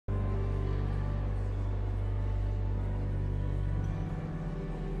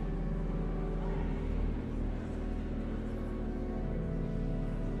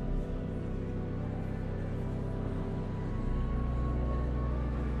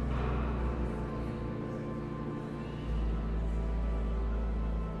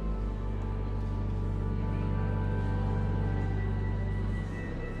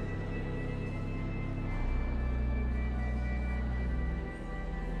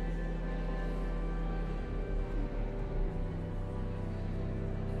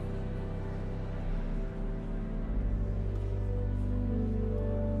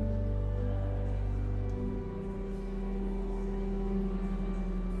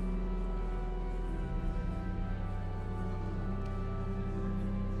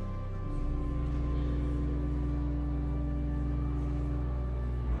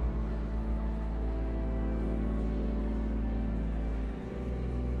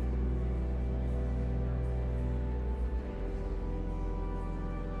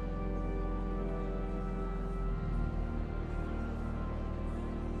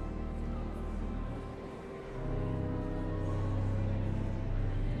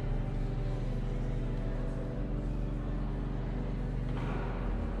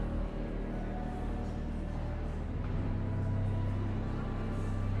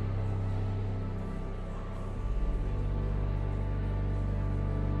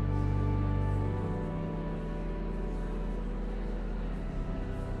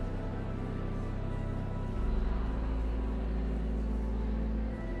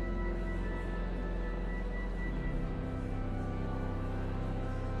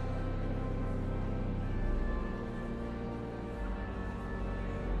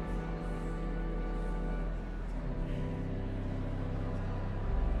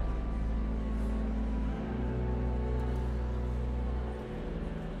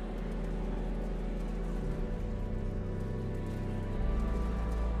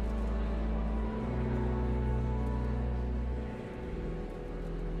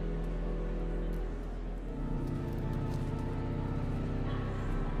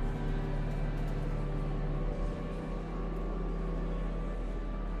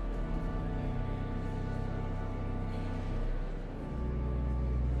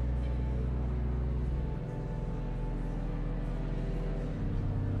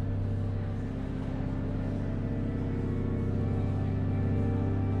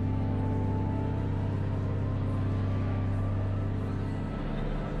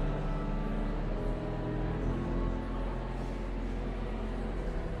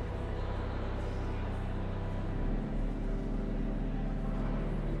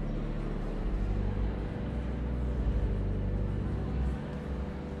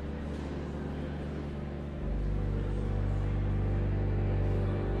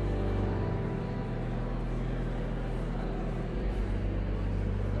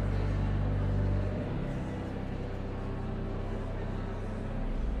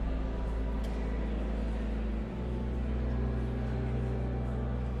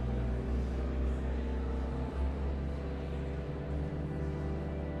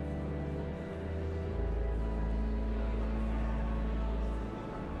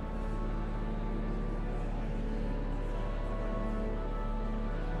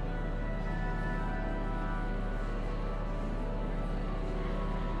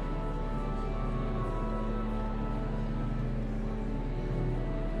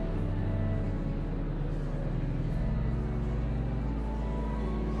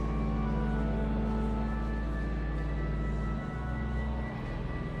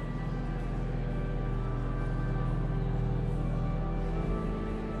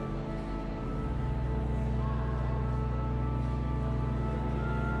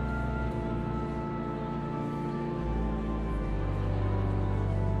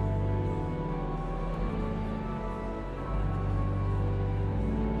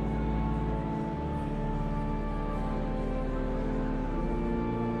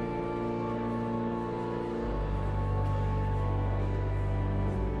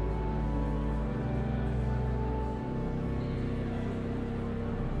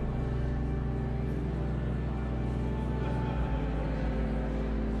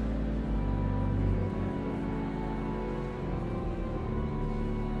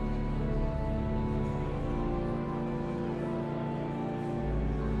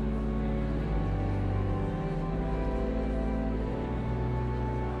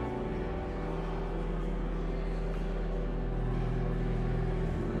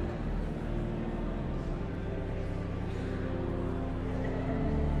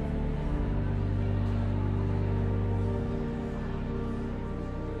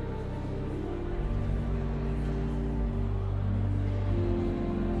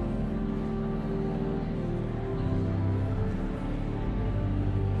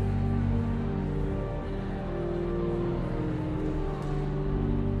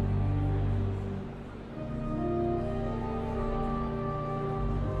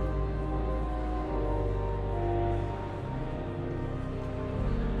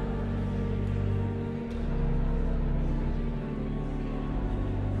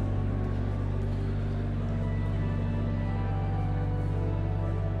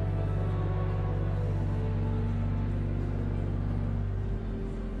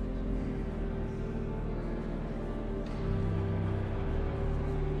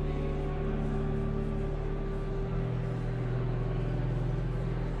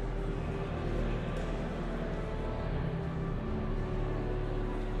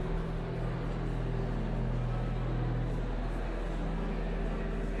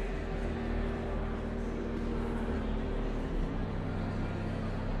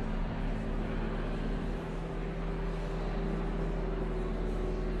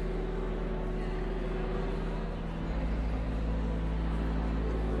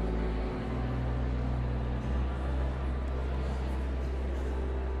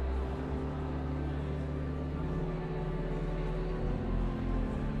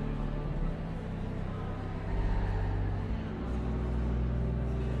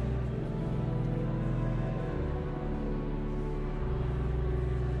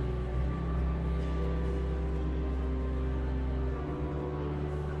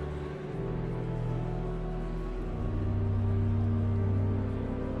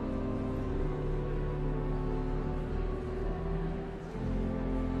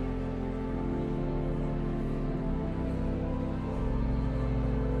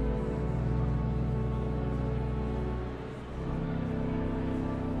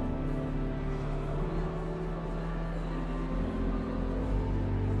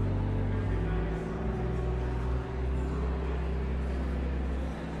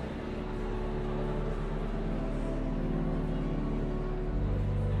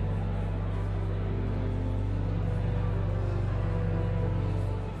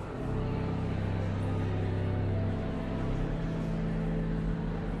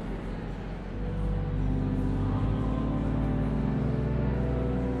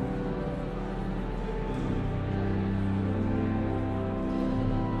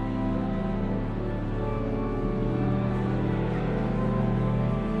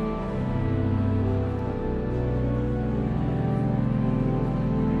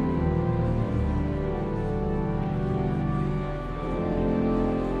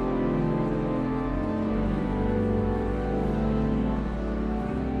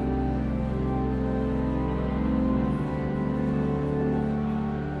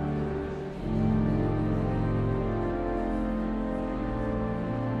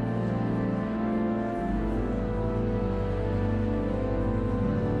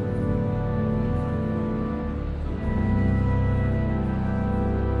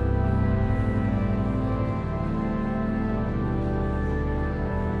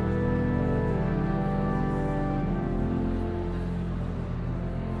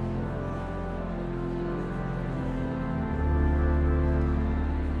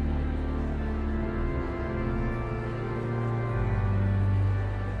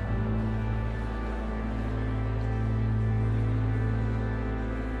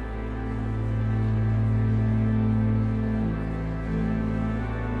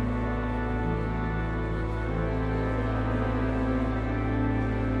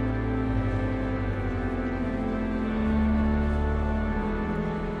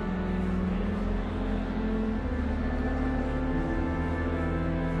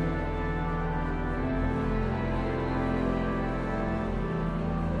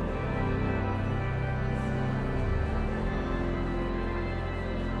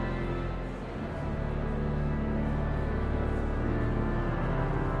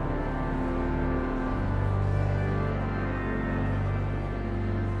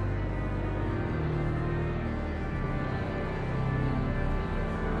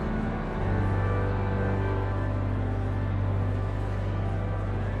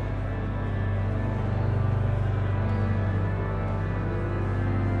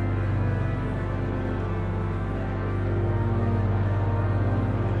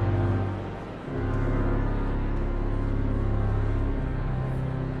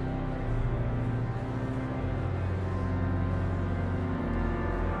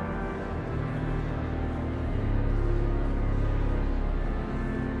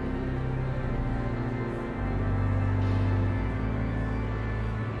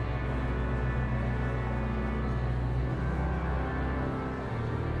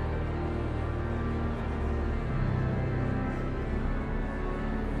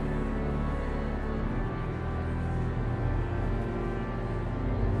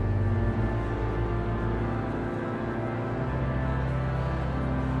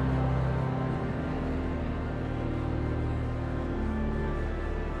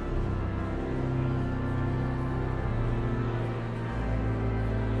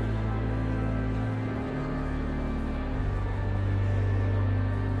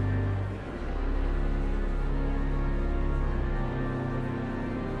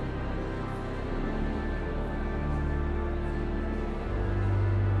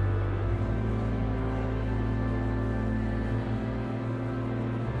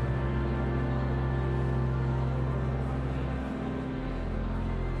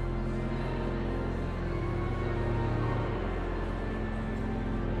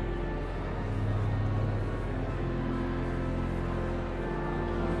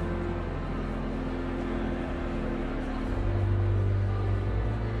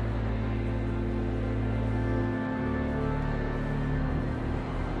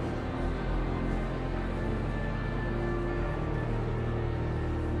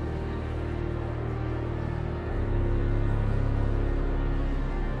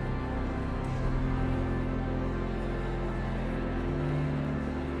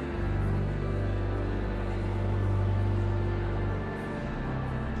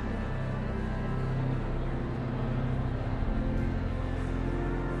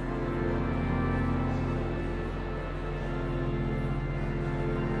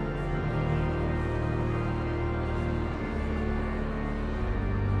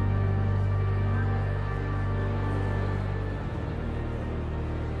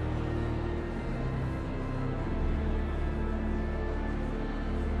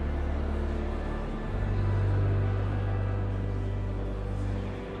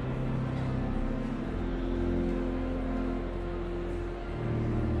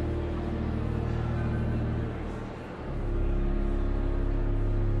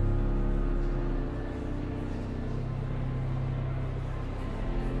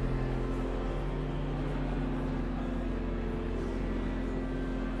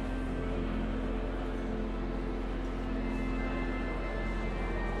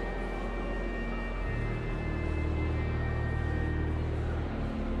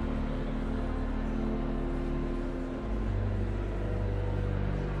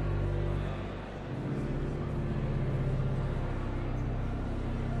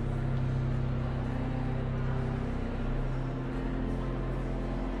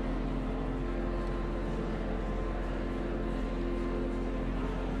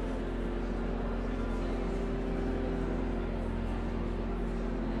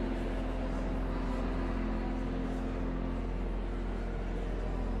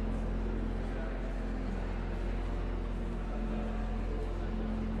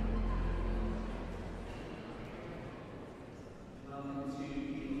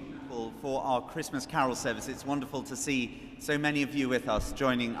for our Christmas carol service. It's wonderful to see so many of you with us,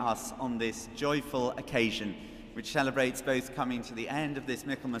 joining us on this joyful occasion, which celebrates both coming to the end of this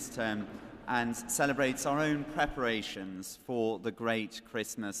Michaelmas term and celebrates our own preparations for the great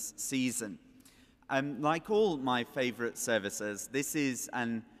Christmas season. Like all my favourite services, this is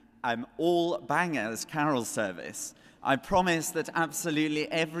an all-bangers carol service. I promise that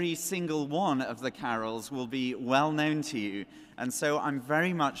absolutely every single one of the carols will be well known to you, and so I'm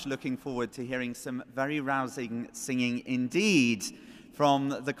very much looking forward to hearing some very rousing singing indeed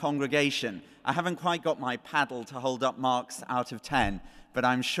from the congregation. I haven't quite got my paddle to hold up marks out of 10, but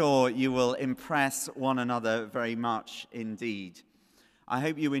I'm sure you will impress one another very much indeed. I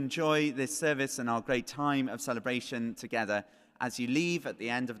hope you enjoy this service and our great time of celebration together. As you leave at the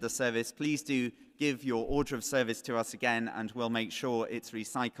end of the service, please do give your order of service to us again, and we'll make sure it's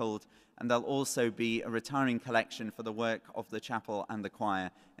recycled. And there'll also be a retiring collection for the work of the chapel and the choir.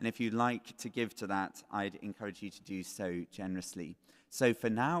 And if you'd like to give to that, I'd encourage you to do so generously. So for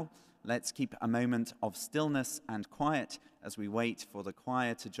now, let's keep a moment of stillness and quiet as we wait for the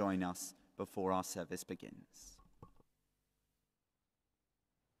choir to join us before our service begins.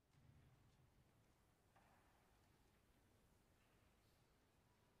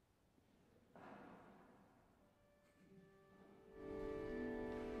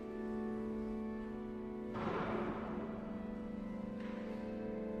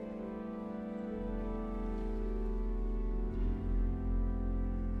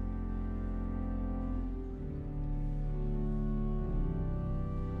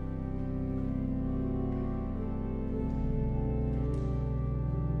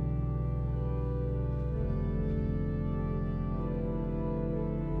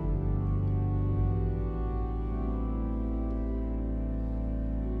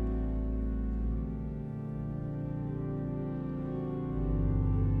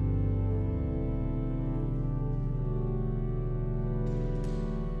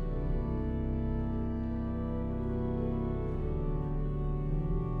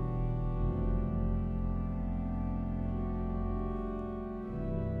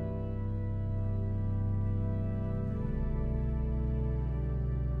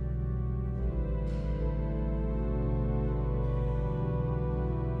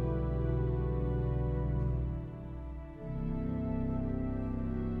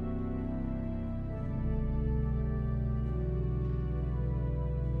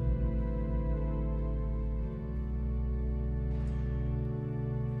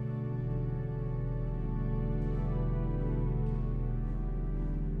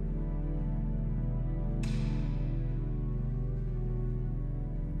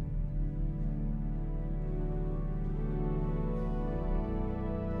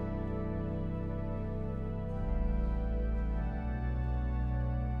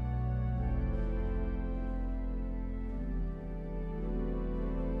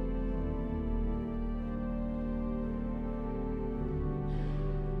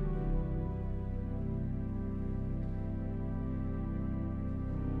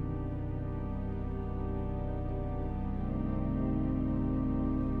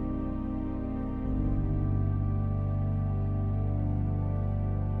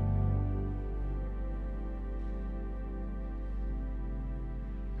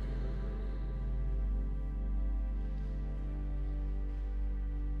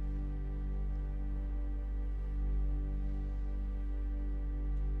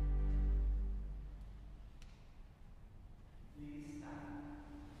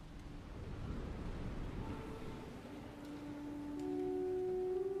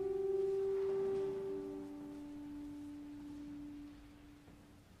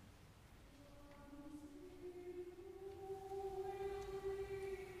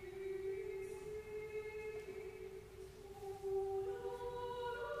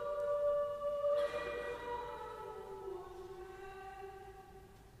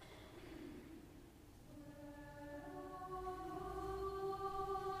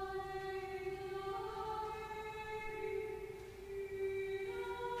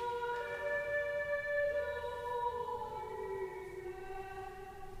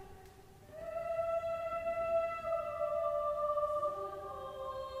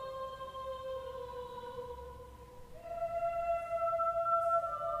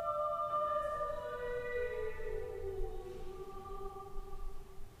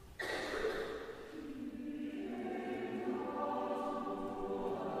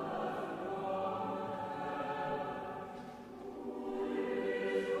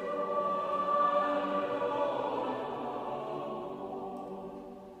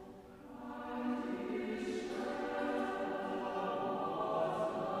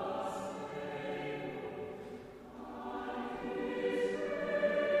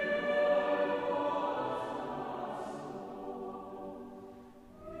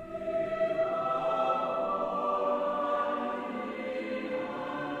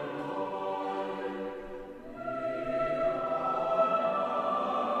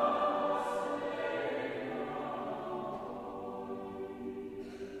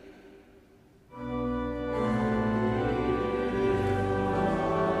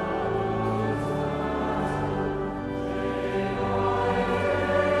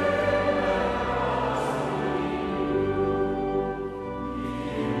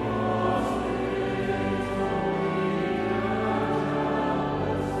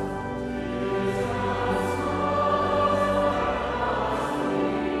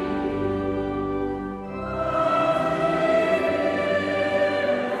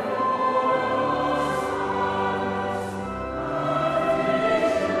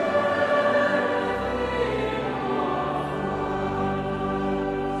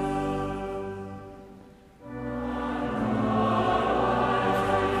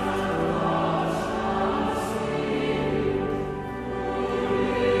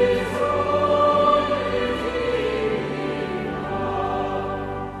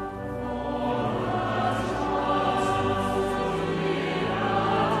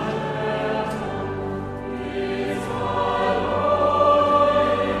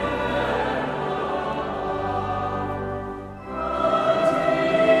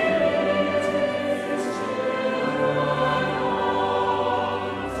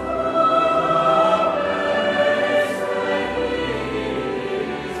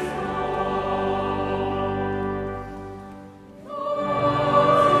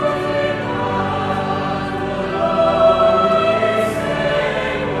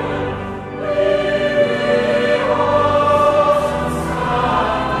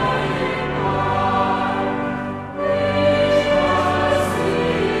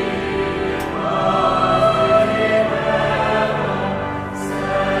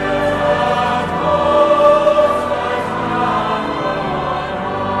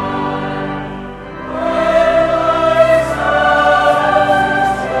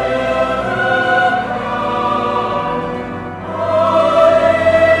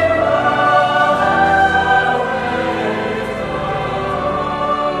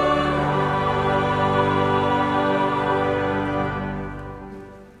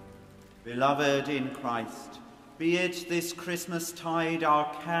 Beloved in Christ, be it this Christmas tide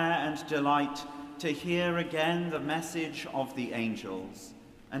our care and delight to hear again the message of the angels,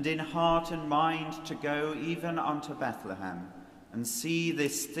 and in heart and mind to go even unto Bethlehem, and see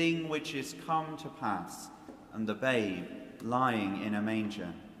this thing which is come to pass, and the babe lying in a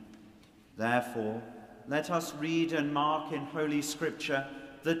manger. Therefore, let us read and mark in Holy Scripture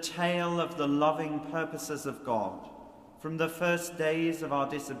the tale of the loving purposes of God, from the first days of our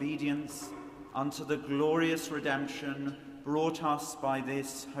disobedience unto the glorious redemption brought us by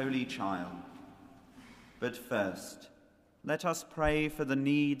this holy child. But first, let us pray for the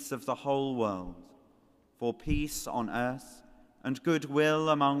needs of the whole world, for peace on earth and goodwill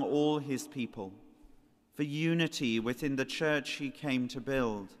among all his people, for unity within the church he came to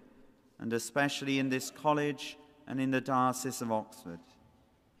build, and especially in this college and in the Diocese of Oxford.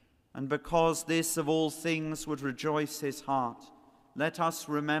 And because this of all things would rejoice his heart, let us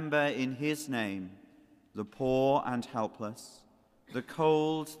remember in his name the poor and helpless, the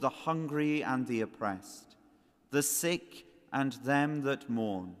cold, the hungry and the oppressed, the sick and them that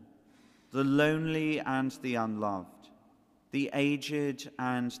mourn, the lonely and the unloved, the aged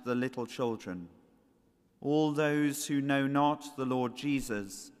and the little children, all those who know not the Lord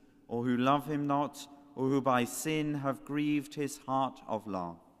Jesus, or who love him not, or who by sin have grieved his heart of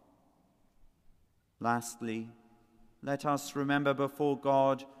love. Lastly, let us remember before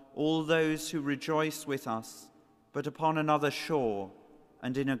God all those who rejoice with us, but upon another shore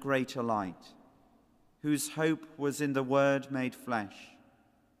and in a greater light, whose hope was in the Word made flesh,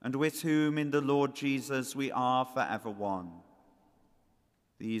 and with whom in the Lord Jesus we are forever one.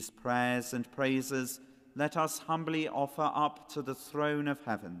 These prayers and praises let us humbly offer up to the throne of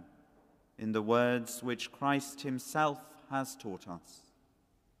heaven, in the words which Christ himself has taught us.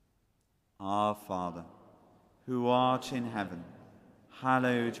 Our Father, who art in heaven,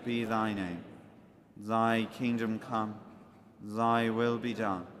 hallowed be thy name. Thy kingdom come, thy will be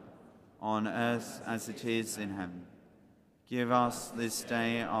done, on earth as it is in heaven. Give us this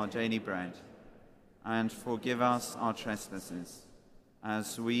day our daily bread, and forgive us our trespasses,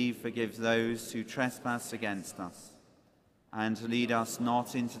 as we forgive those who trespass against us. And lead us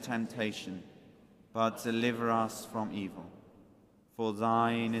not into temptation, but deliver us from evil. For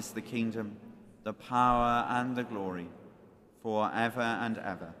thine is the kingdom, the power and the glory, forever and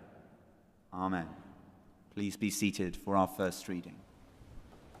ever. Amen. Please be seated for our first reading.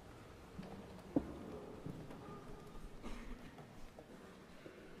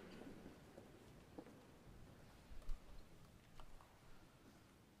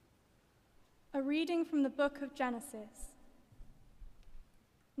 A reading from the book of Genesis.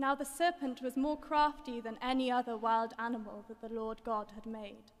 Now the serpent was more crafty than any other wild animal that the Lord God had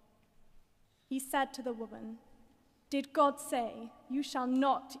made. He said to the woman, "Did God say, 'You shall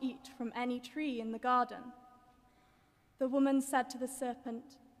not eat from any tree in the garden'?" The woman said to the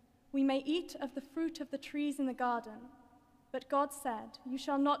serpent, "We may eat of the fruit of the trees in the garden, but God said, 'You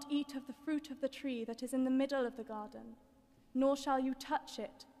shall not eat of the fruit of the tree that is in the middle of the garden, nor shall you touch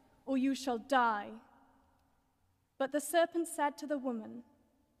it, or you shall die.' But the serpent said to the woman,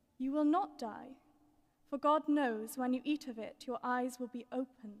 'You will not die, for God knows when you eat of it, your eyes will be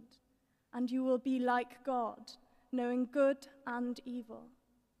opened, and you will be like God, knowing good and evil.'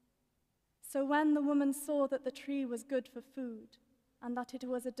 So when the woman saw that the tree was good for food, and that it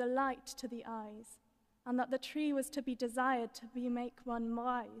was a delight to the eyes, and that the tree was to be desired to make one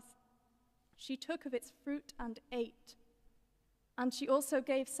wise, she took of its fruit and ate. And she also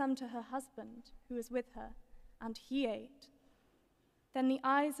gave some to her husband, who was with her, and he ate. Then the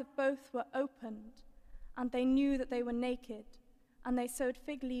eyes of both were opened, and they knew that they were naked, and they sewed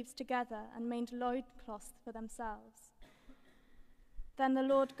fig leaves together and made loincloths for themselves. Then the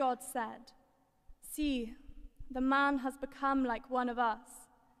Lord God said, 'See, the man has become like one of us,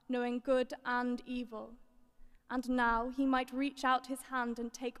 knowing good and evil. And now he might reach out his hand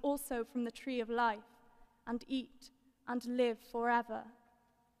and take also from the tree of life, and eat, and live forever.'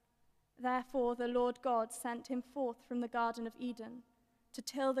 Therefore the Lord God sent him forth from the Garden of Eden to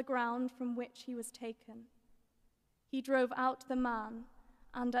till the ground from which he was taken. He drove out the man,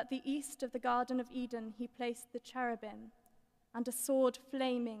 and at the east of the Garden of Eden he placed the cherubim, and a sword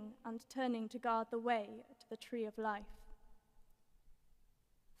flaming and turning to guard the way to the tree of life.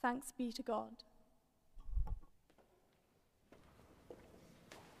 Thanks be to God.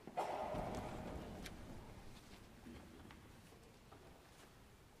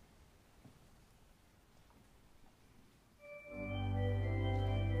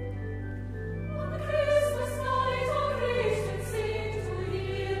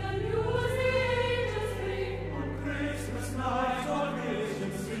 Christmas night, all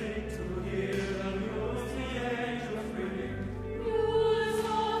creation sing to hear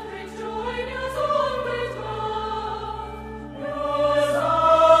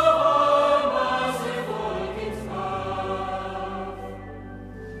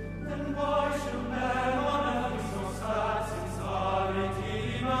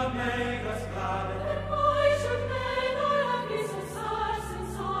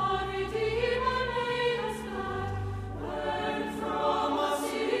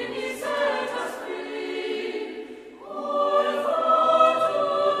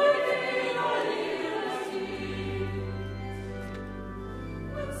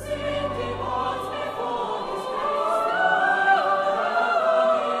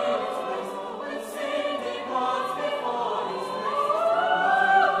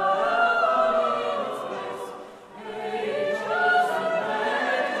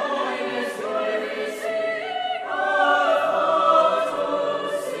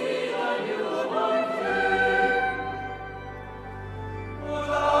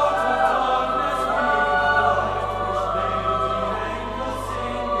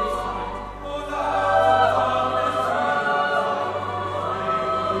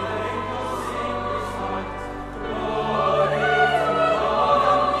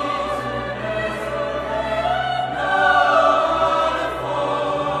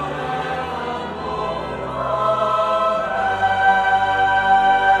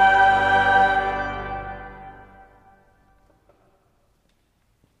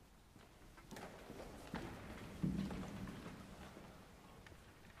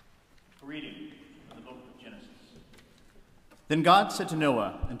A reading from the book of Genesis. Then God said to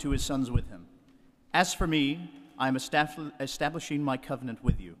Noah and to his sons with him, "As for me, I am establishing my covenant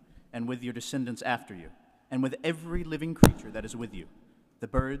with you and with your descendants after you, and with every living creature that is with you, the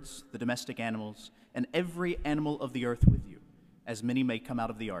birds, the domestic animals, and every animal of the earth with you, as many may come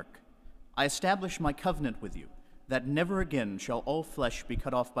out of the ark. I establish my covenant with you, that never again shall all flesh be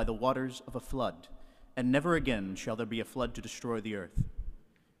cut off by the waters of a flood, and never again shall there be a flood to destroy the earth."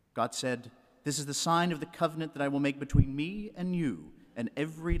 God said, "This is the sign of the covenant that I will make between me and you and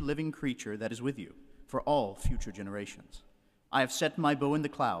every living creature that is with you, for all future generations. I have set my bow in the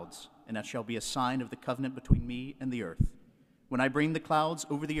clouds, and that shall be a sign of the covenant between me and the earth. When I bring the clouds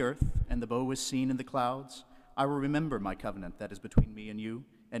over the earth, and the bow is seen in the clouds, I will remember my covenant that is between me and you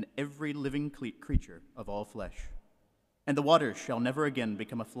and every living creature of all flesh. And the waters shall never again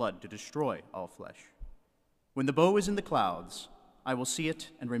become a flood to destroy all flesh. When the bow is in the clouds, I will see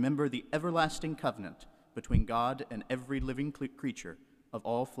it and remember the everlasting covenant between God and every living creature of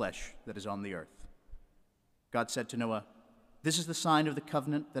all flesh that is on the earth." God said to Noah, "This is the sign of the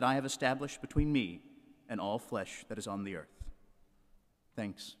covenant that I have established between me and all flesh that is on the earth."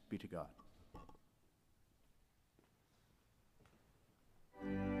 Thanks be to God.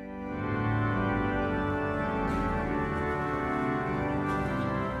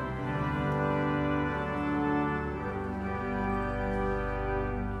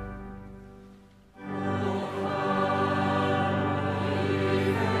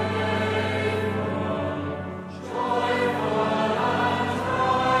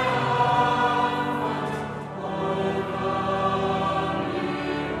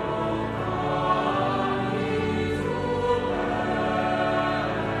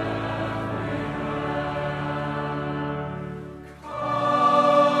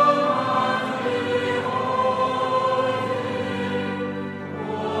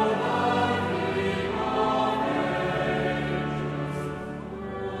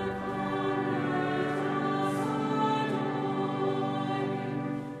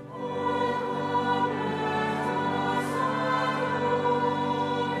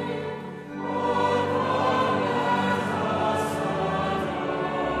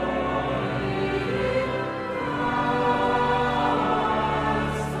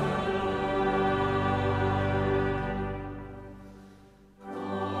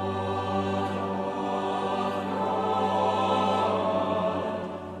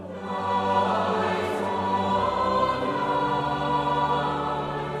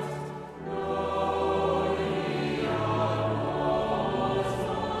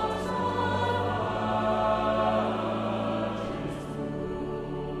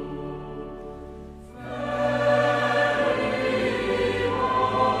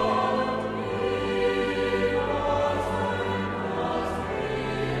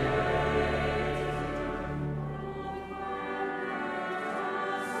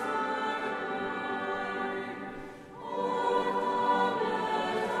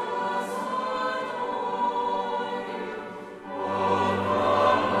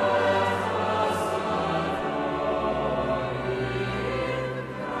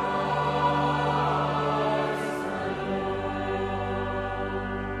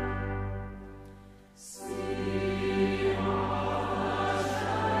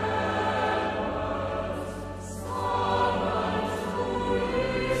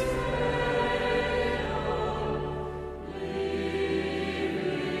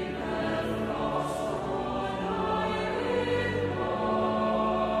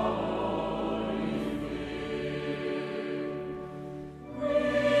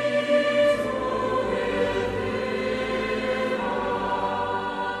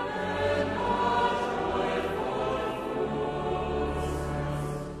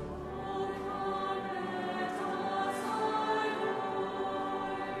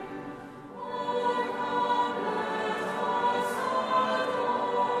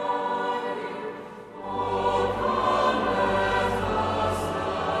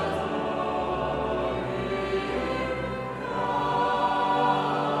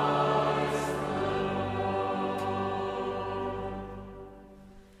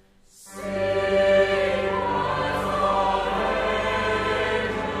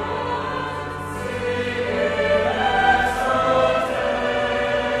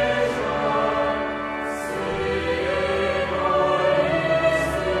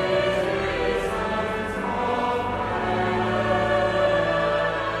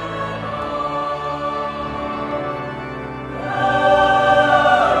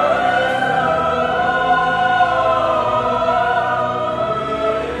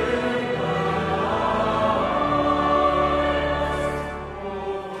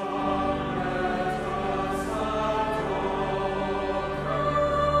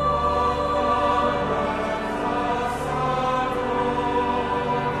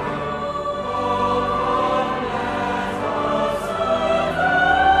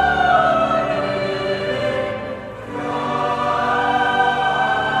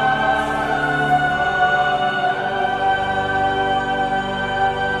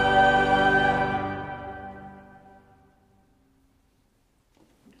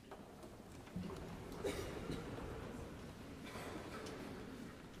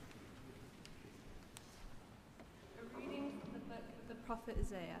 prophet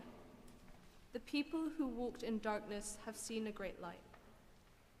Isaiah. The people who walked in darkness have seen a great light.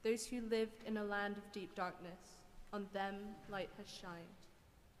 Those who lived in a land of deep darkness, on them light has shined.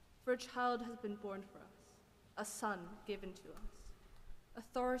 For a child has been born for us, a son given to us.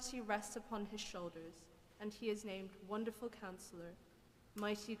 Authority rests upon his shoulders, and he is named Wonderful Counselor,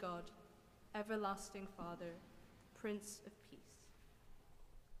 Mighty God, Everlasting Father, Prince of Peace.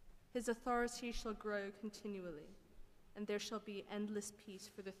 His authority shall grow continually, and there shall be endless peace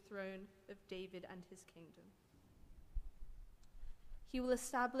for the throne of David and his kingdom. He will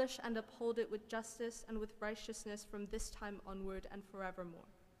establish and uphold it with justice and with righteousness from this time onward and forevermore.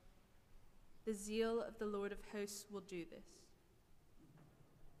 The zeal of the Lord of hosts will do this.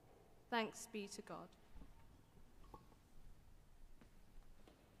 Thanks be to God.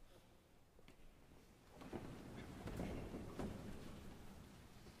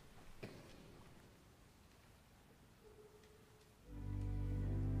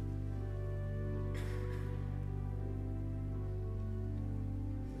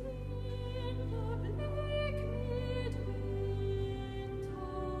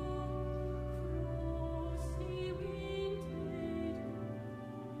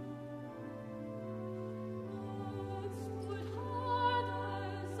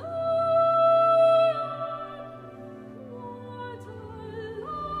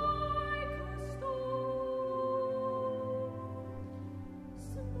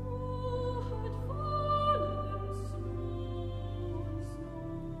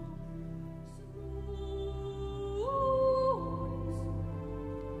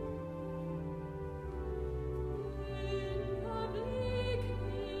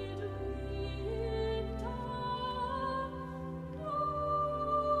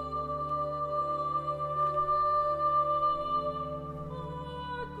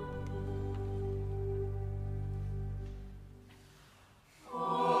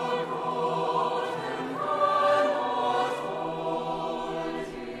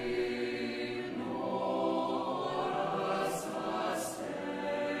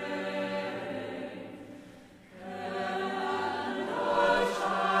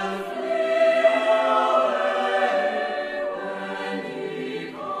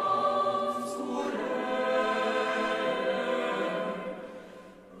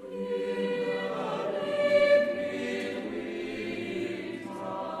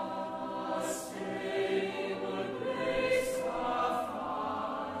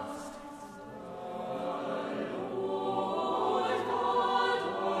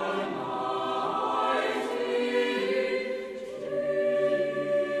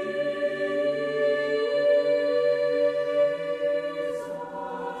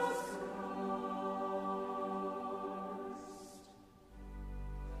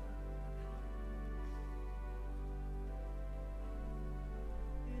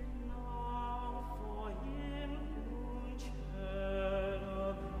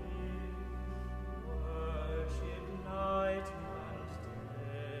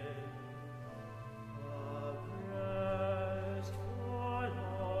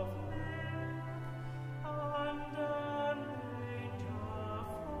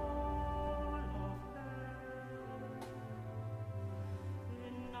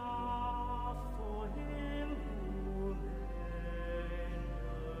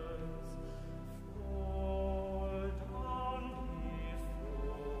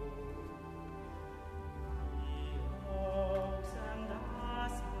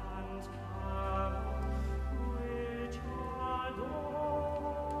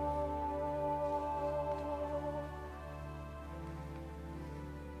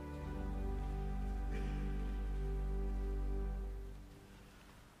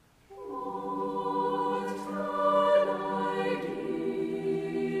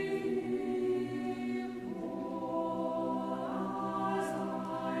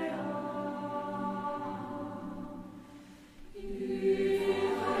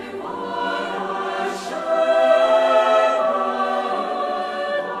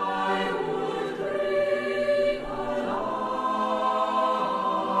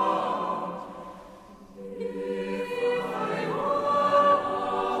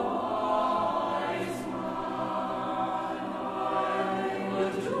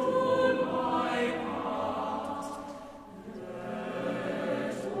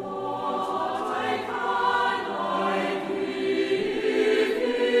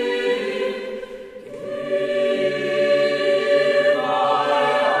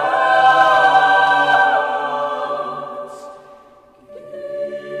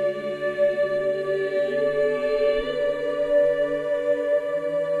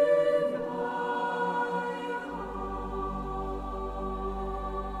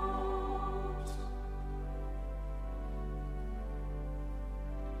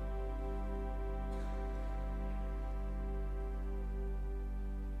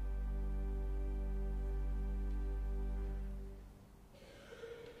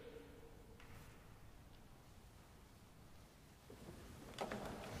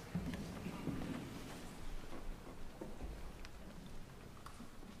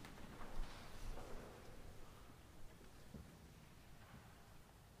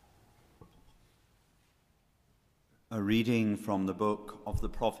 A reading from the book of the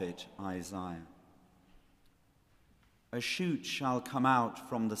prophet Isaiah. A shoot shall come out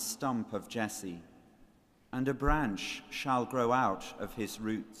from the stump of Jesse, and a branch shall grow out of his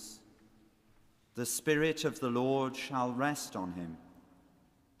roots. The Spirit of the Lord shall rest on him,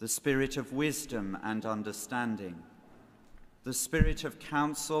 the Spirit of wisdom and understanding, the Spirit of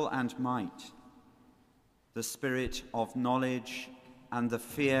counsel and might, the Spirit of knowledge and the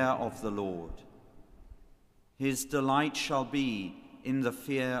fear of the Lord. His delight shall be in the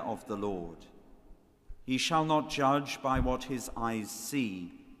fear of the Lord. He shall not judge by what his eyes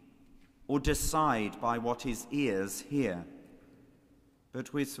see, or decide by what his ears hear.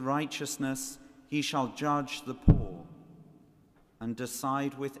 But with righteousness he shall judge the poor, and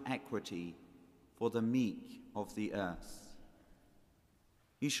decide with equity for the meek of the earth.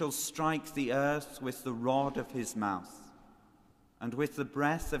 He shall strike the earth with the rod of his mouth, and with the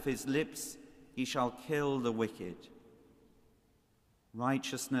breath of his lips he shall kill the wicked.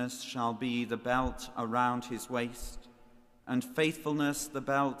 Righteousness shall be the belt around his waist, and faithfulness the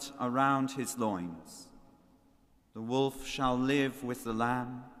belt around his loins. The wolf shall live with the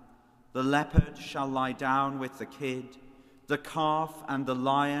lamb, the leopard shall lie down with the kid, the calf and the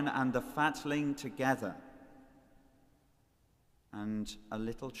lion and the fatling together, and a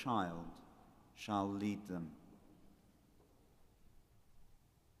little child shall lead them.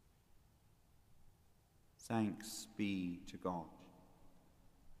 Thanks be to God.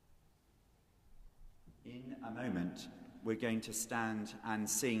 In a moment, we're going to stand and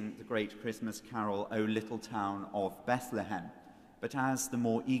sing the great Christmas carol, O Little Town of Bethlehem. But as the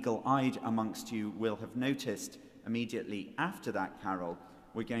more eagle-eyed amongst you will have noticed, immediately after that carol,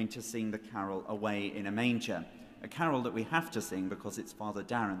 we're going to sing the carol Away in a Manger, a carol that we have to sing because it's Father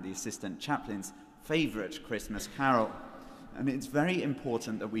Darren, the assistant chaplain's favourite Christmas carol. And it's very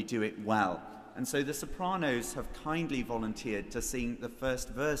important that we do it well. And so the sopranos have kindly volunteered to sing the first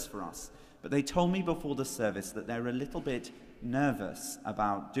verse for us. But they told me before the service that they're a little bit nervous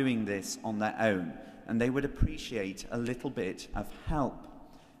about doing this on their own, and they would appreciate a little bit of help.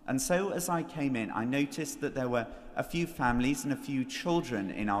 And so as I came in, I noticed that there were a few families and a few children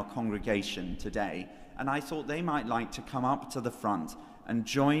in our congregation today, and I thought they might like to come up to the front and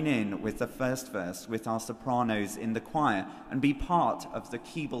join in with the first verse with our sopranos in the choir and be part of the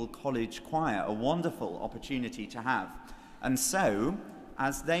Keble College Choir, a wonderful opportunity to have. And so,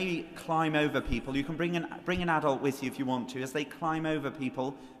 as they climb over people, you can bring an adult with you if you want to, as they climb over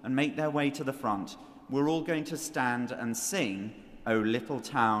people and make their way to the front, we're all going to stand and sing, O Little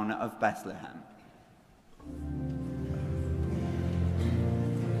Town of Bethlehem. Amen.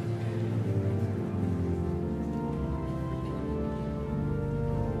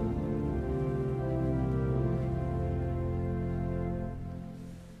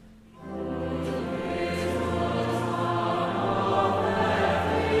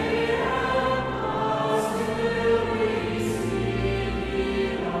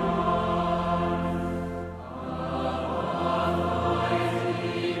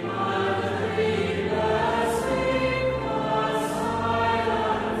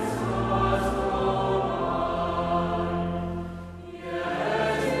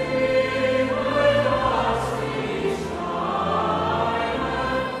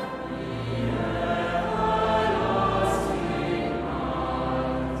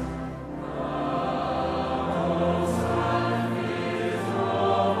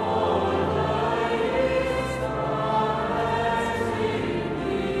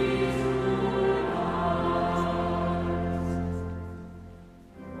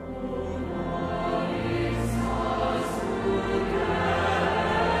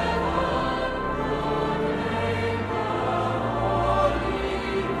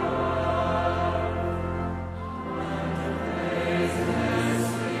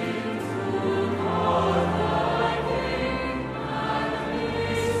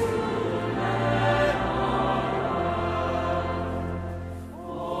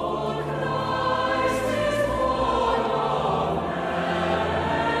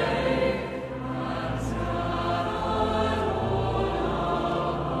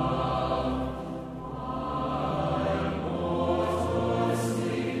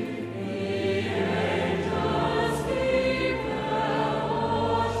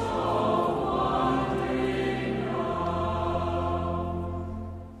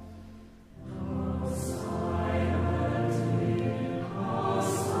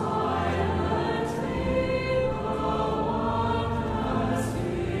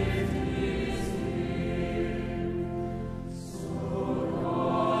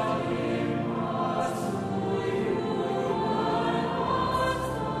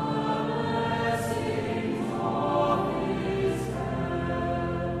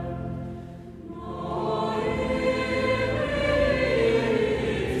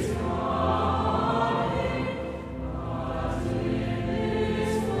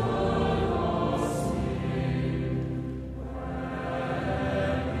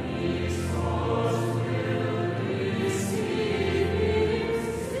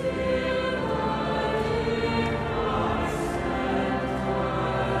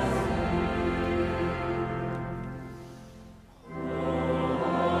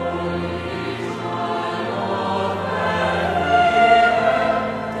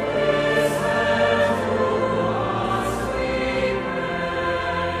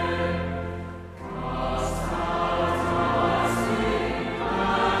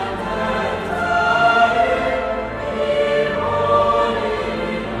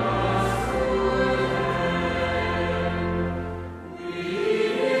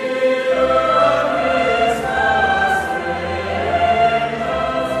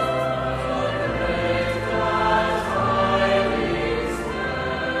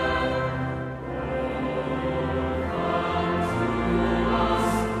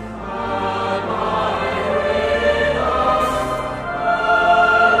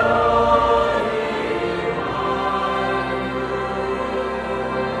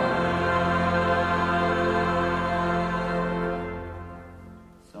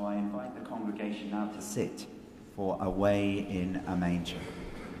 away in a manger.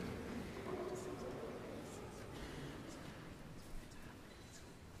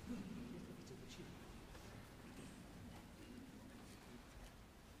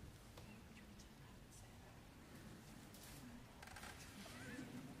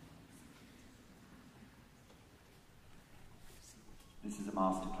 This is a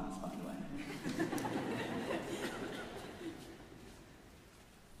masterclass, by the way.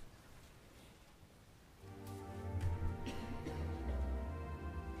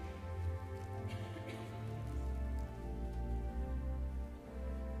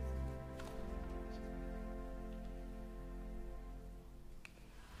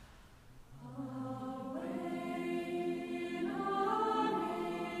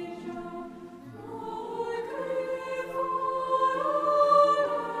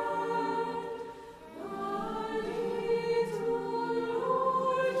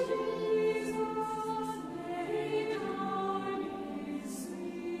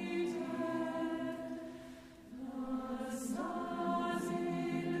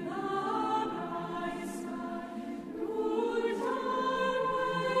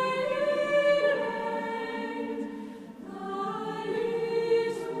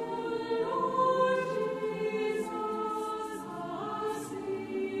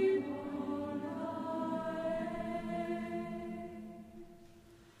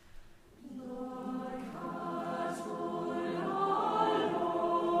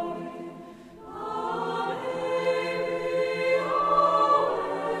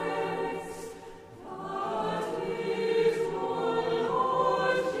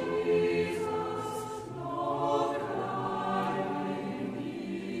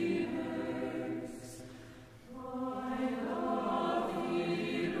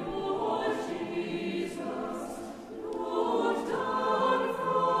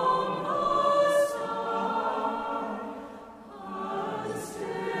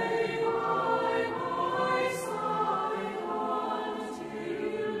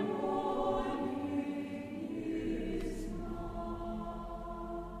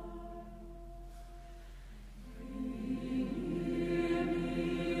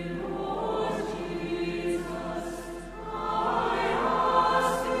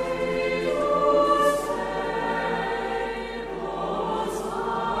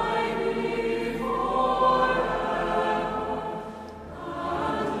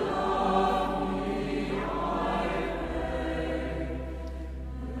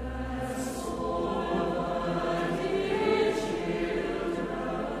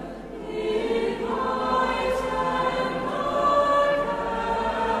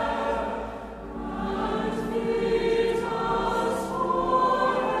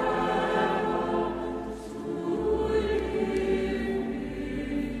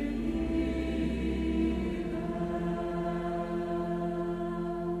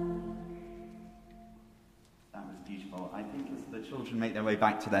 Children make their way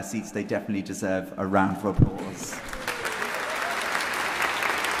back to their seats, they definitely deserve a round of applause.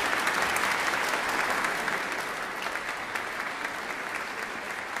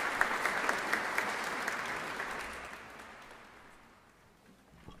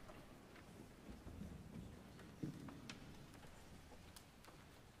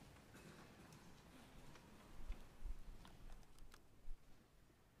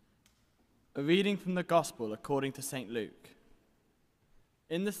 A reading from the Gospel according to St. Luke.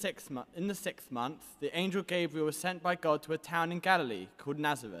 In the sixth month, the angel Gabriel was sent by God to a town in Galilee called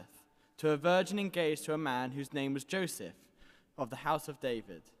Nazareth, to a virgin engaged to a man whose name was Joseph, of the house of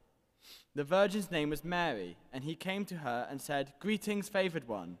David. The virgin's name was Mary, and he came to her and said, "Greetings, favored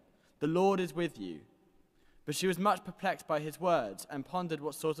one, the Lord is with you." But she was much perplexed by his words and pondered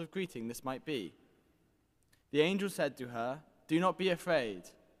what sort of greeting this might be. The angel said to her, "Do not be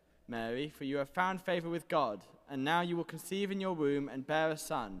afraid, Mary, for you have found favor with God, and now you will conceive in your womb and bear a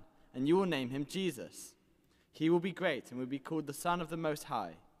son, and you will name him Jesus. He will be great and will be called the Son of the Most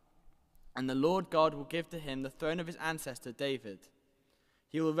High. And the Lord God will give to him the throne of his ancestor David.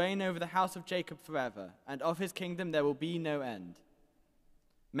 He will reign over the house of Jacob forever, and of his kingdom there will be no end."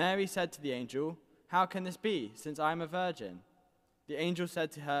 Mary said to the angel, "How can this be, since I am a virgin?" The angel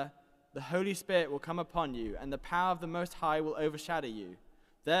said to her, "The Holy Spirit will come upon you, and the power of the Most High will overshadow you.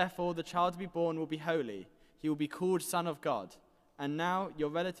 Therefore the child to be born will be holy. He will be called Son of God. And now your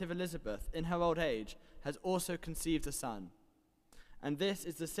relative Elizabeth, in her old age, has also conceived a son. And this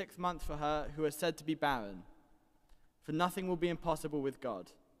is the 6th month for her who is said to be barren. For nothing will be impossible with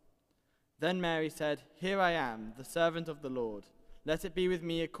God." Then Mary said, "Here I am, the servant of the Lord. Let it be with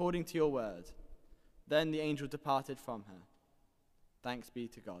me according to your word." Then the angel departed from her. Thanks be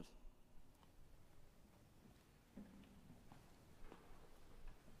to God.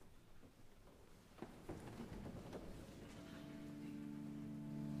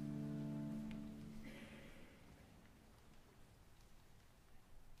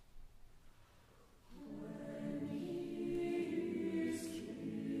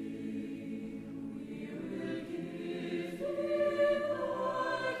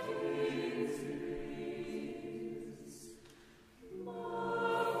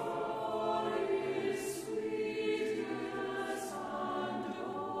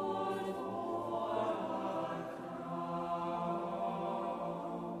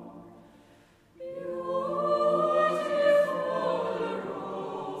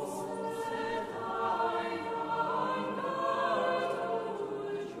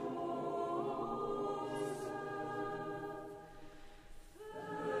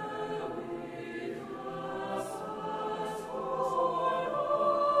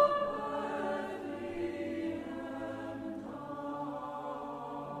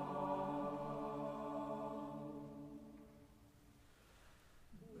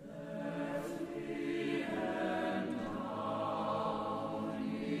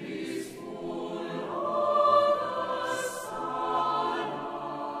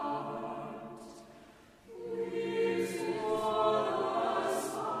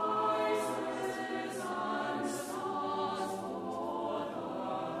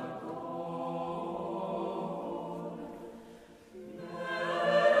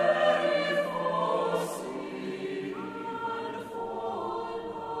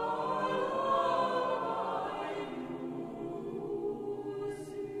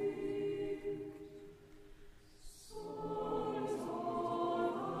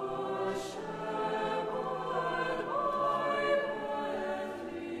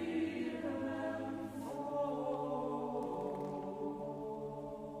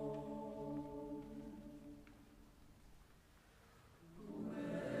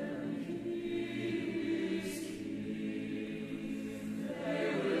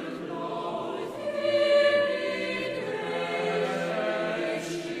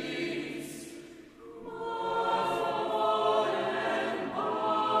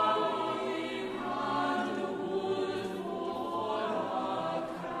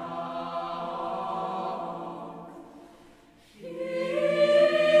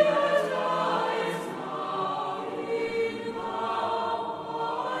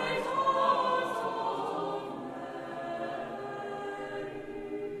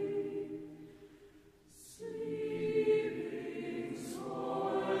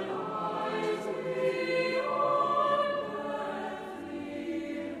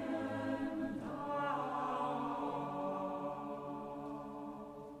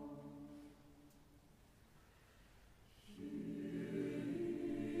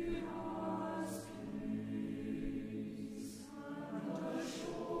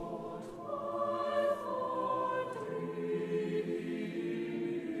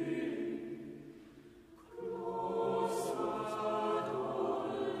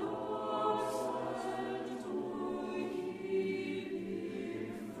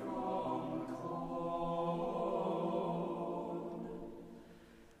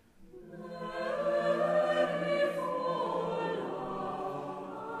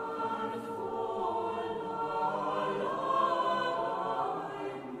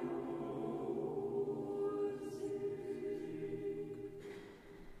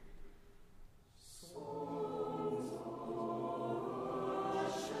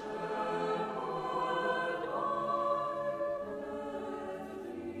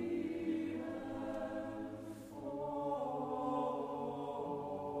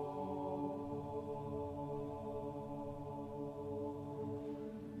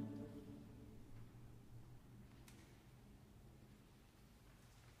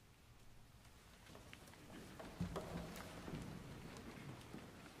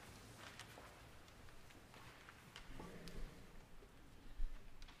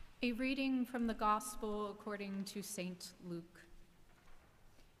 A reading from the Gospel according to St. Luke.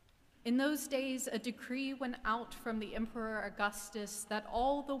 In those days, a decree went out from the Emperor Augustus that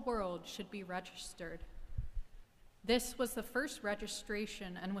all the world should be registered. This was the first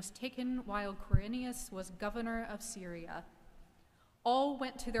registration and was taken while Quirinius was governor of Syria. All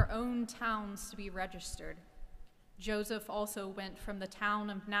went to their own towns to be registered. Joseph also went from the town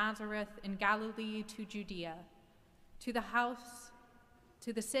of Nazareth in Galilee to Judea, to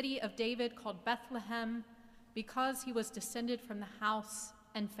the city of David called Bethlehem, because he was descended from the house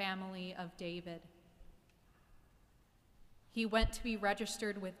and family of David. He went to be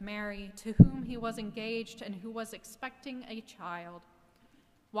registered with Mary, to whom he was engaged and who was expecting a child.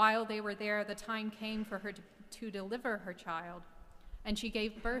 While they were there, the time came for her to deliver her child, and she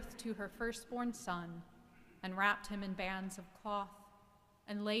gave birth to her firstborn son, and wrapped him in bands of cloth,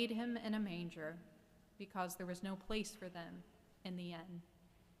 and laid him in a manger, because there was no place for them in the inn.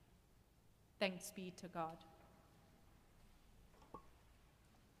 Thanks be to God.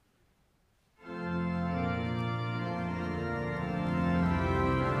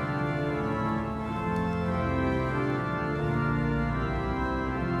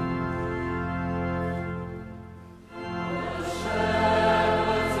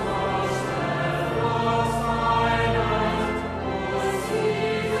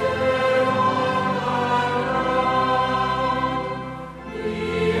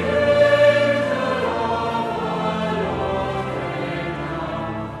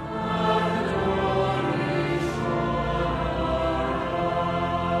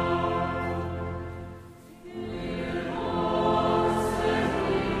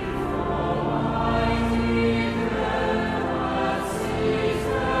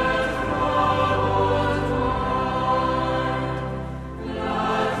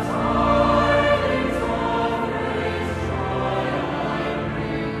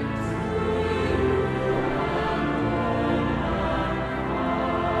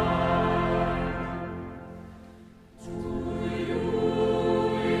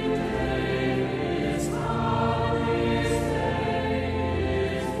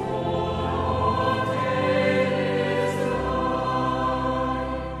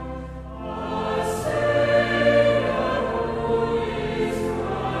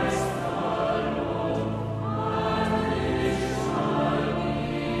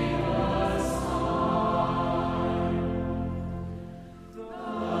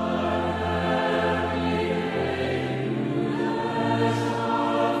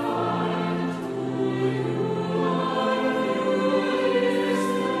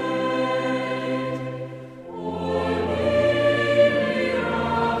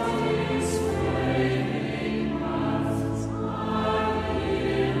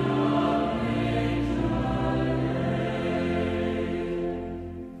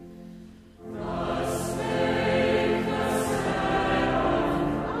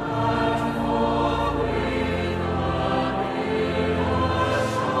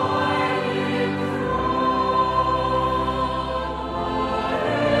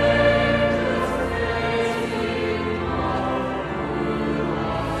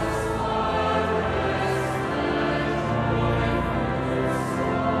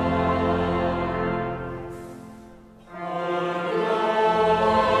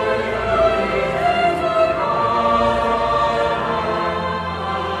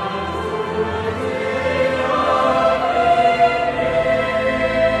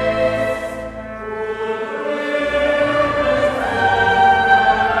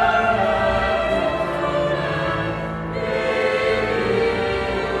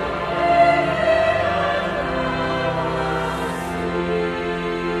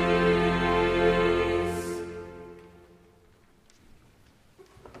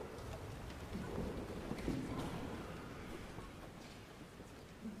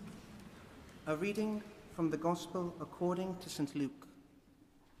 A reading from the Gospel according to St. Luke.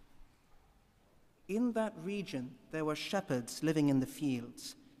 In that region there were shepherds living in the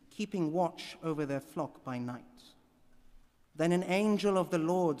fields, keeping watch over their flock by night. Then an angel of the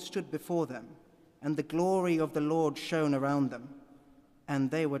Lord stood before them, and the glory of the Lord shone around them, and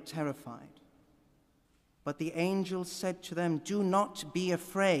they were terrified. But the angel said to them, "Do not be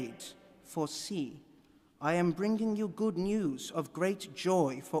afraid, for see, I am bringing you good news of great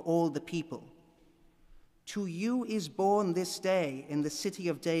joy for all the people. To you is born this day in the city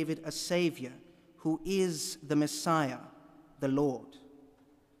of David a Savior, who is the Messiah, the Lord.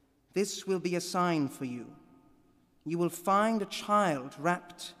 This will be a sign for you. You will find a child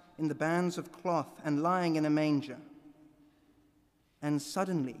wrapped in the bands of cloth and lying in a manger." And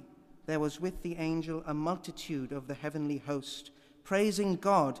suddenly there was with the angel a multitude of the heavenly host, praising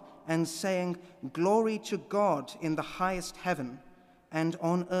God and saying, "Glory to God in the highest heaven, and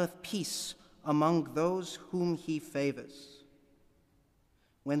on earth peace among those whom he favors."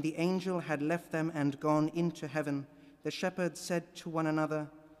 When the angel had left them and gone into heaven, the shepherds said to one another,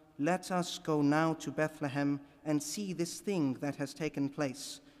 "Let us go now to Bethlehem and see this thing that has taken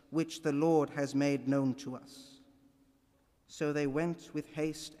place, which the Lord has made known to us." So they went with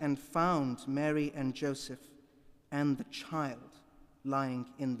haste and found Mary and Joseph and the child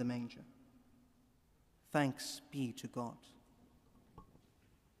lying in the manger. Thanks be to God.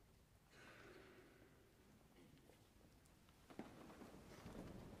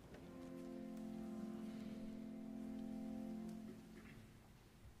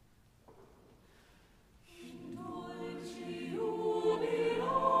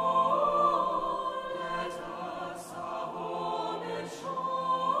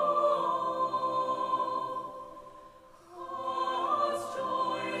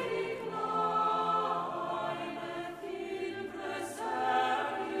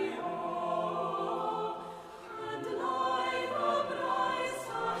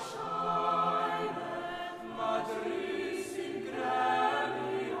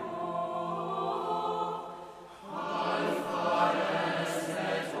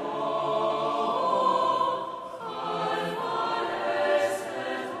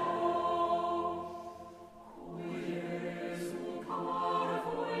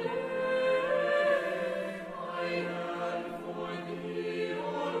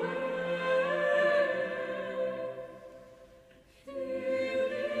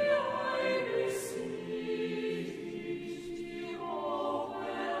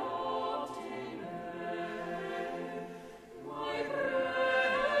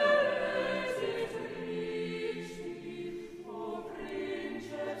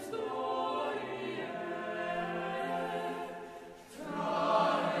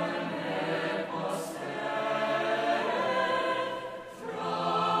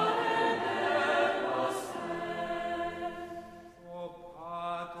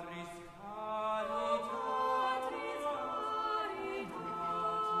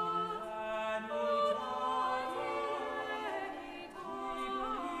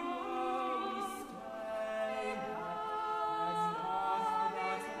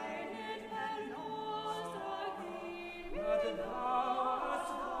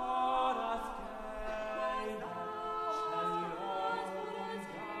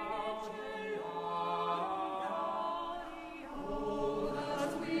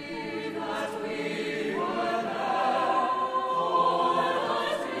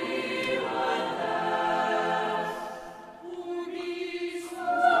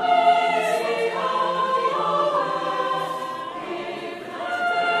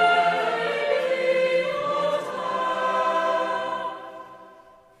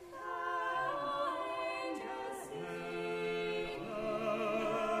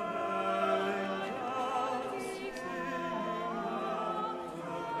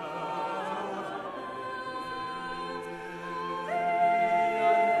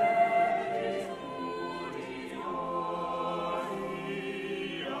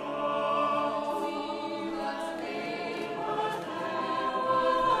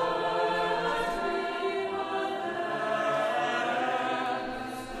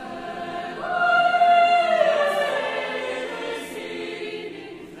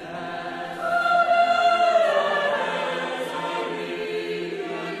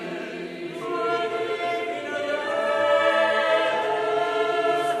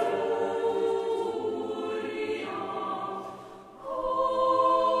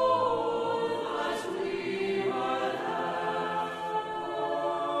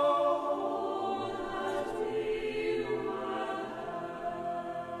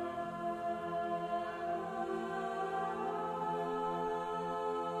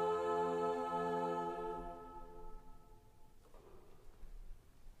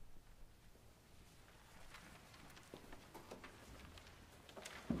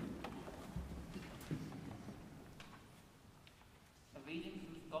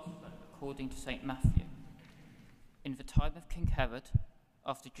 According to St. Matthew. In the time of King Herod,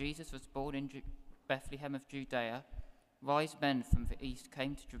 after Jesus was born in Bethlehem of Judea, wise men from the east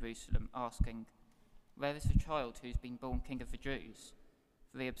came to Jerusalem, asking, "Where is the child who has been born King of the Jews?"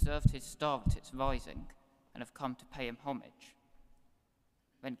 For they observed his star at its rising, and have come to pay him homage.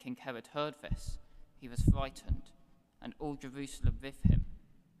 When King Herod heard this, he was frightened, and all Jerusalem with him,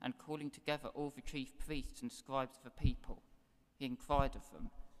 and calling together all the chief priests and scribes of the people, he inquired of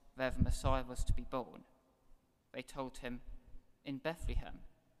them where the Messiah was to be born. They told him, "In Bethlehem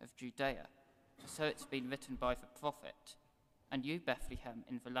of Judea, for so it's been written by the prophet, And you, Bethlehem,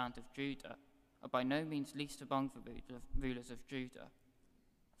 in the land of Judah, are by no means least among the rulers of Judah.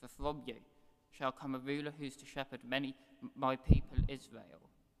 For from you shall come a ruler who is to shepherd my people Israel.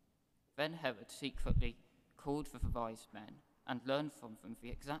 Then Herod secretly called for the wise men and learned from them the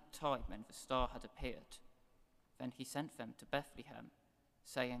exact time when the star had appeared. Then he sent them to Bethlehem,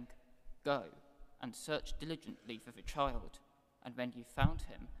 saying, Go and search diligently for the child, and when you found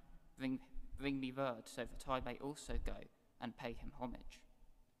him, bring me word, so that I may also go and pay him homage.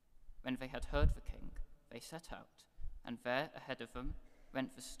 When they had heard the king, they set out, and there ahead of them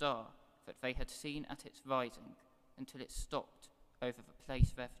went the star that they had seen at its rising, until it stopped over the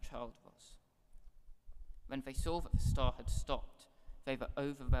place where the child was. When they saw that the star had stopped, they were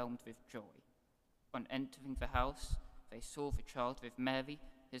overwhelmed with joy. On entering the house, they saw the child with Mary,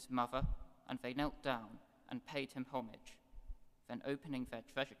 his mother, and they knelt down and paid him homage. Then opening their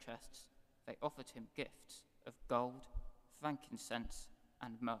treasure chests, they offered him gifts of gold, frankincense,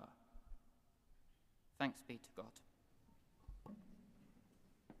 and myrrh. Thanks be to God.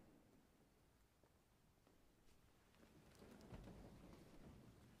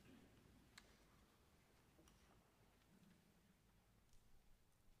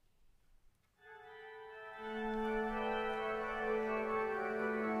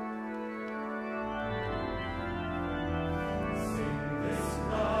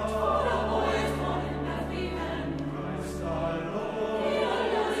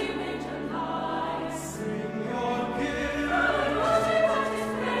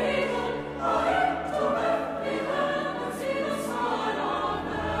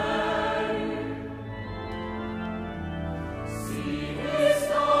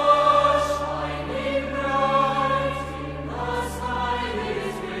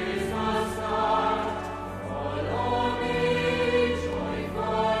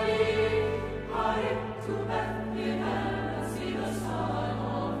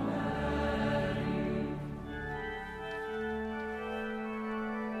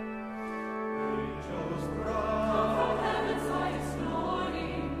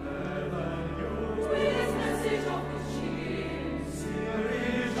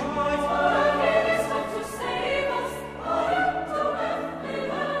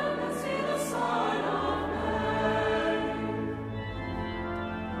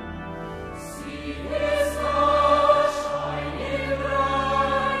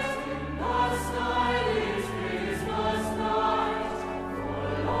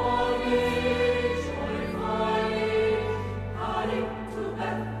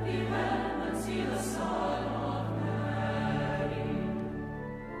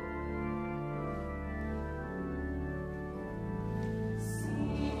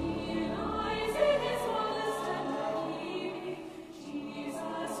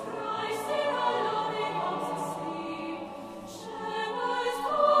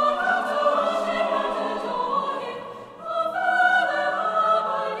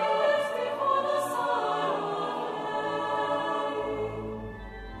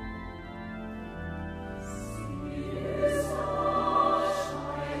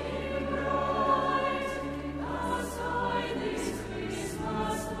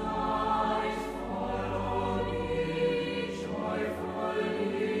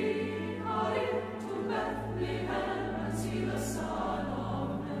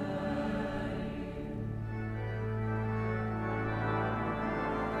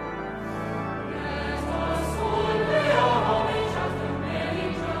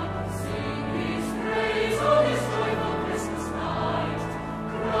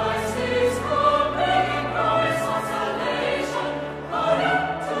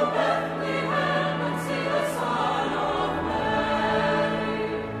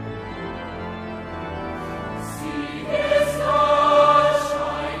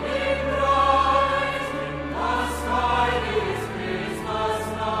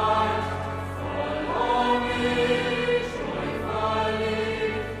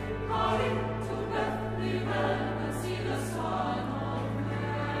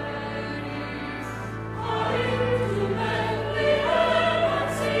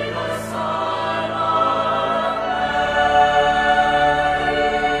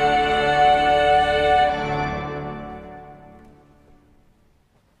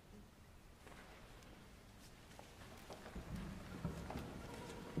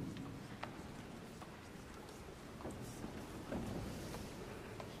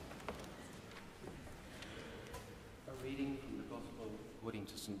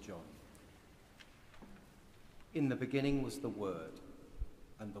 St. John. In the beginning was the Word,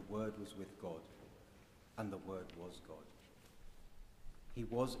 and the Word was with God, and the Word was God. He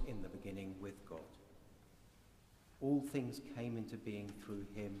was in the beginning with God. All things came into being through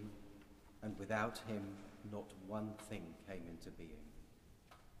him, and without him not one thing came into being.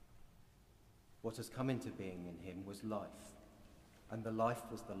 What has come into being in him was life, and the life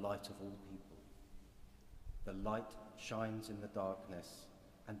was the light of all people. The light shines in the darkness,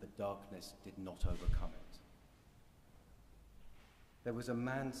 and the darkness did not overcome it. There was a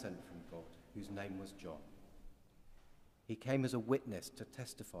man sent from God, whose name was John. He came as a witness to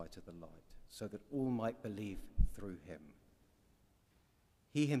testify to the light, so that all might believe through him.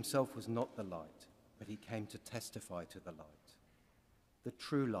 He himself was not the light, but he came to testify to the light. The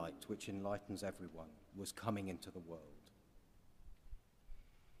true light, which enlightens everyone, was coming into the world.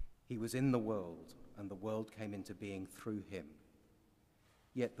 He was in the world, and the world came into being through him.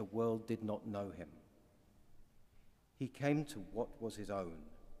 Yet the world did not know him. He came to what was his own,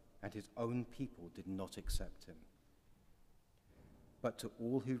 and his own people did not accept him. But to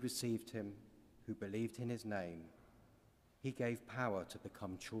all who received him, who believed in his name, he gave power to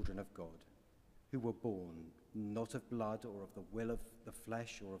become children of God, who were born not of blood or of the will of the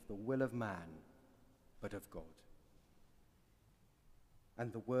flesh or of the will of man, but of God.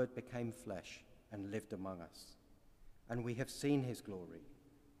 And the Word became flesh and lived among us, and we have seen his glory,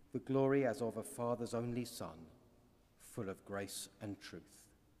 the glory as of a Father's only Son, full of grace and truth.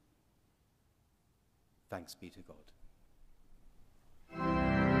 Thanks be to God.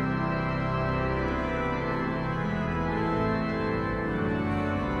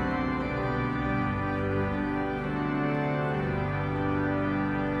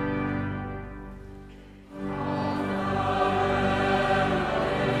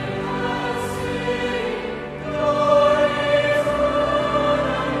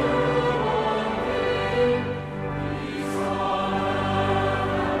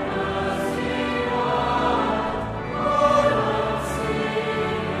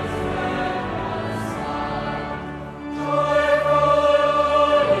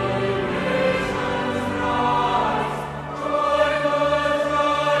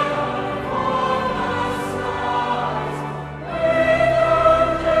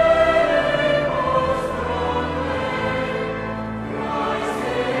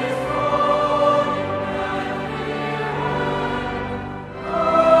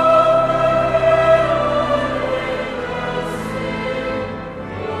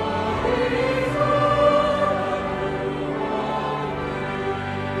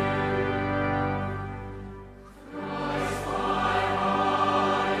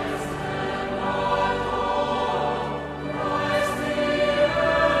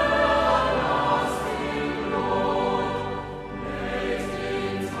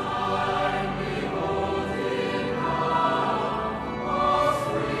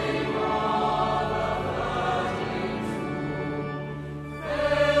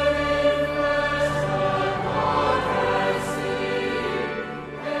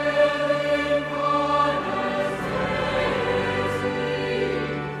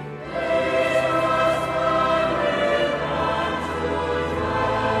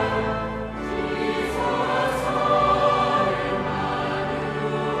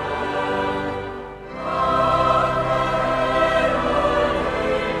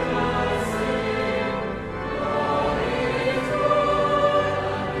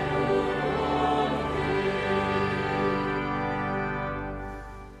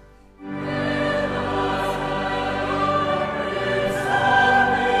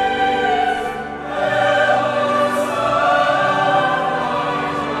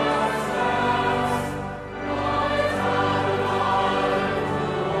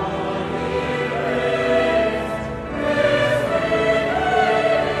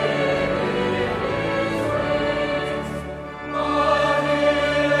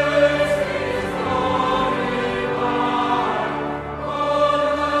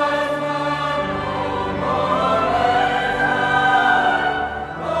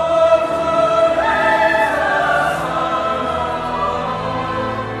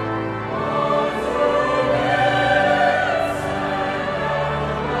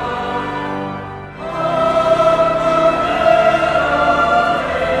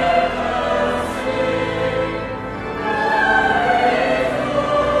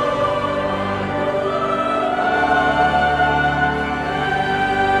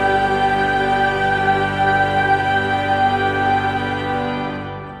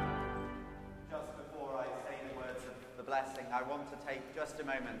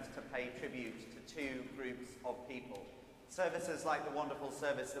 Services like the wonderful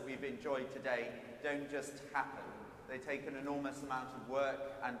service that we've enjoyed today don't just happen. They take an enormous amount of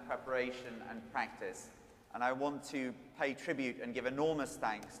work and preparation and practice. And I want to pay tribute and give enormous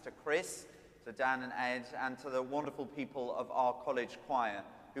thanks to Chris, to Dan and Ed, and to the wonderful people of our college choir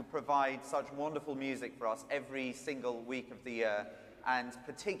who provide such wonderful music for us every single week of the year, and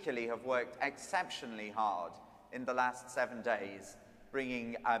particularly have worked exceptionally hard in the last 7 days,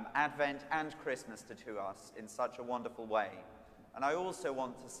 bringing Advent and Christmas to us in such a wonderful way. And I also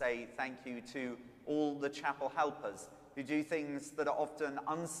want to say thank you to all the chapel helpers who do things that are often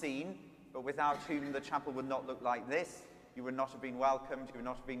unseen, but without whom the chapel would not look like this. You would not have been welcomed, you would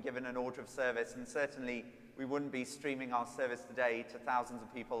not have been given an order of service, and certainly we wouldn't be streaming our service today to thousands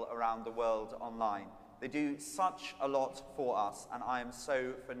of people around the world online. They do such a lot for us, and I am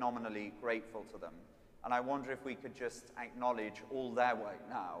so phenomenally grateful to them. And I wonder if we could just acknowledge all their work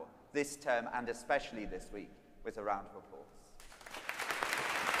now, this term and especially this week, with a round of applause.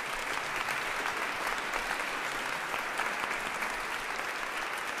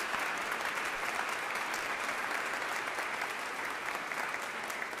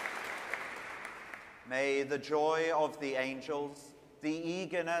 May the joy of the angels, the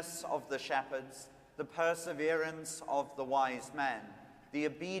eagerness of the shepherds, the perseverance of the wise men, the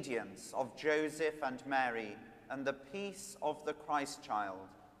obedience of Joseph and Mary, and the peace of the Christ child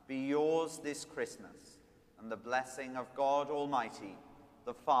be yours this Christmas, and the blessing of God Almighty,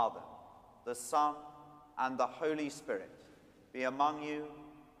 the Father, the Son, and the Holy Spirit be among you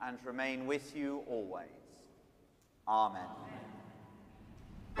and remain with you always. Amen.